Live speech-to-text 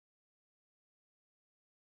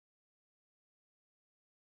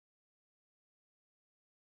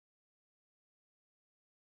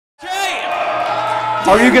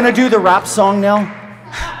Are you gonna do the rap song now?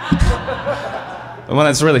 The one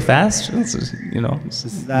that's really fast? You know.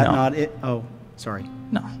 Is that not it? Oh, sorry.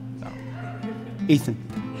 No. Ethan.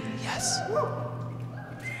 Yes.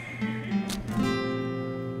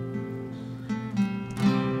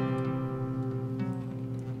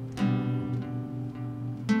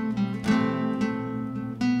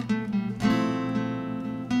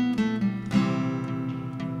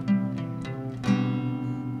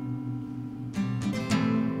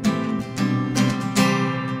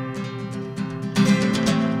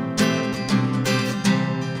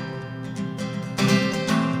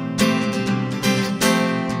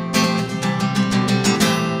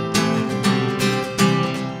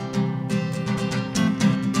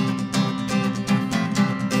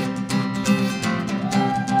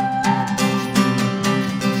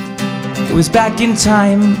 It was back in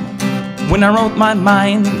time when I wrote my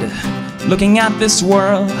mind, looking at this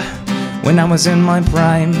world when I was in my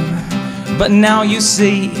prime. But now you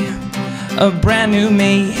see a brand new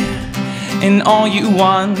me, and all you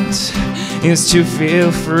want is to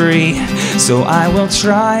feel free. So I will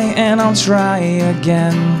try and I'll try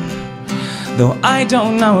again, though I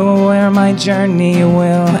don't know where my journey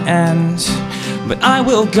will end. But I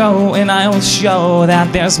will go and I will show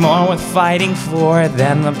that there's more worth fighting for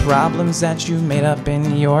than the problems that you made up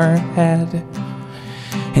in your head.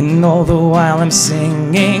 And all the while I'm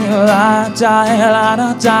singing la da la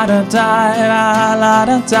da da da da la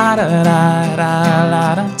da da da da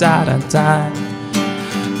la da da da da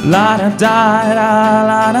la da da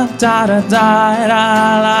la da da da da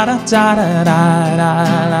la da da da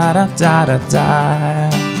da la da da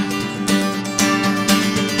da.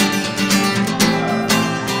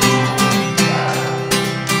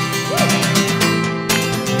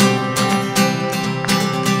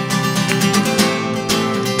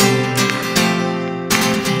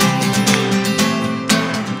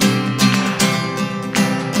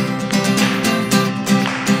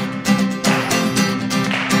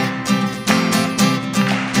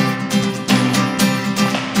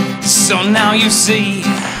 So now you see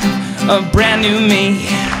a brand new me,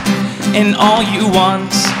 and all you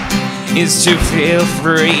want is to feel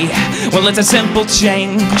free. Well, it's a simple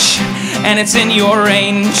change, and it's in your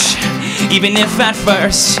range, even if at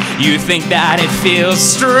first you think that it feels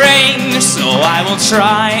strange. So I will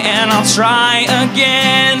try and I'll try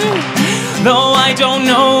again, though I don't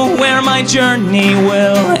know where my journey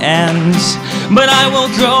will end. But I will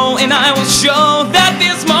go and I will show that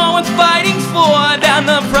there's more worth fighting for than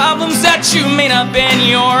the problems that you made up in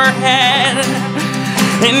your head.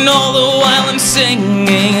 And all the while I'm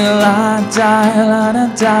singing la da la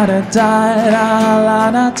da da da da la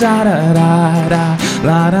da da da da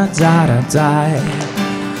la da da da da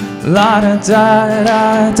la da da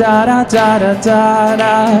da da da da da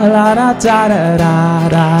da la da da da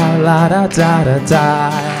da la da da da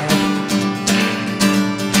da.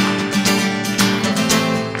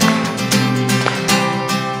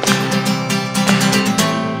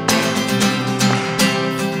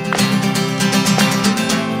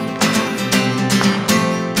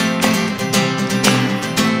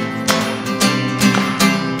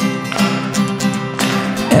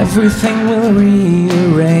 Everything will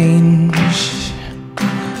rearrange.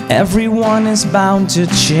 Everyone is bound to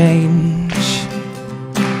change.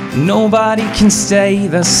 Nobody can stay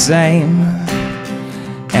the same,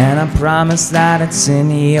 and I promise that it's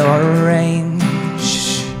in your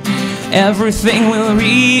range. Everything will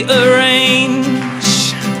rearrange.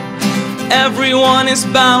 Everyone is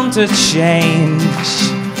bound to change.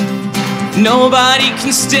 Nobody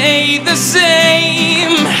can stay the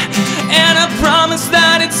same, and I promise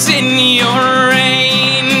that it's in your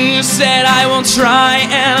range. Said I will try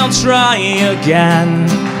and I'll try again,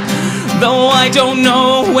 though I don't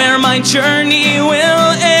know where my journey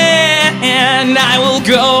will end. I will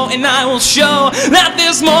go and I will show that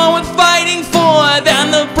there's more worth fighting for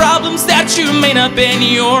than the problems that you made up in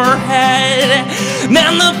your head.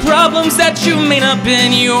 Than the problems that you made up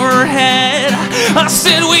in your head. I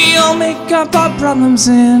said we all make up our problems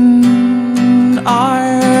in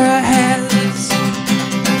our heads.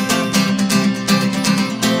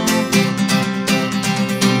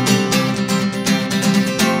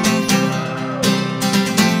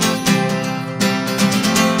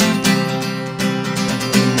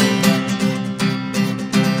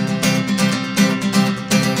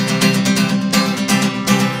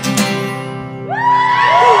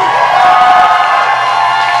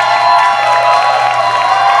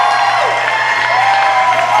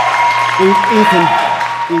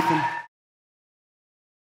 Ethan.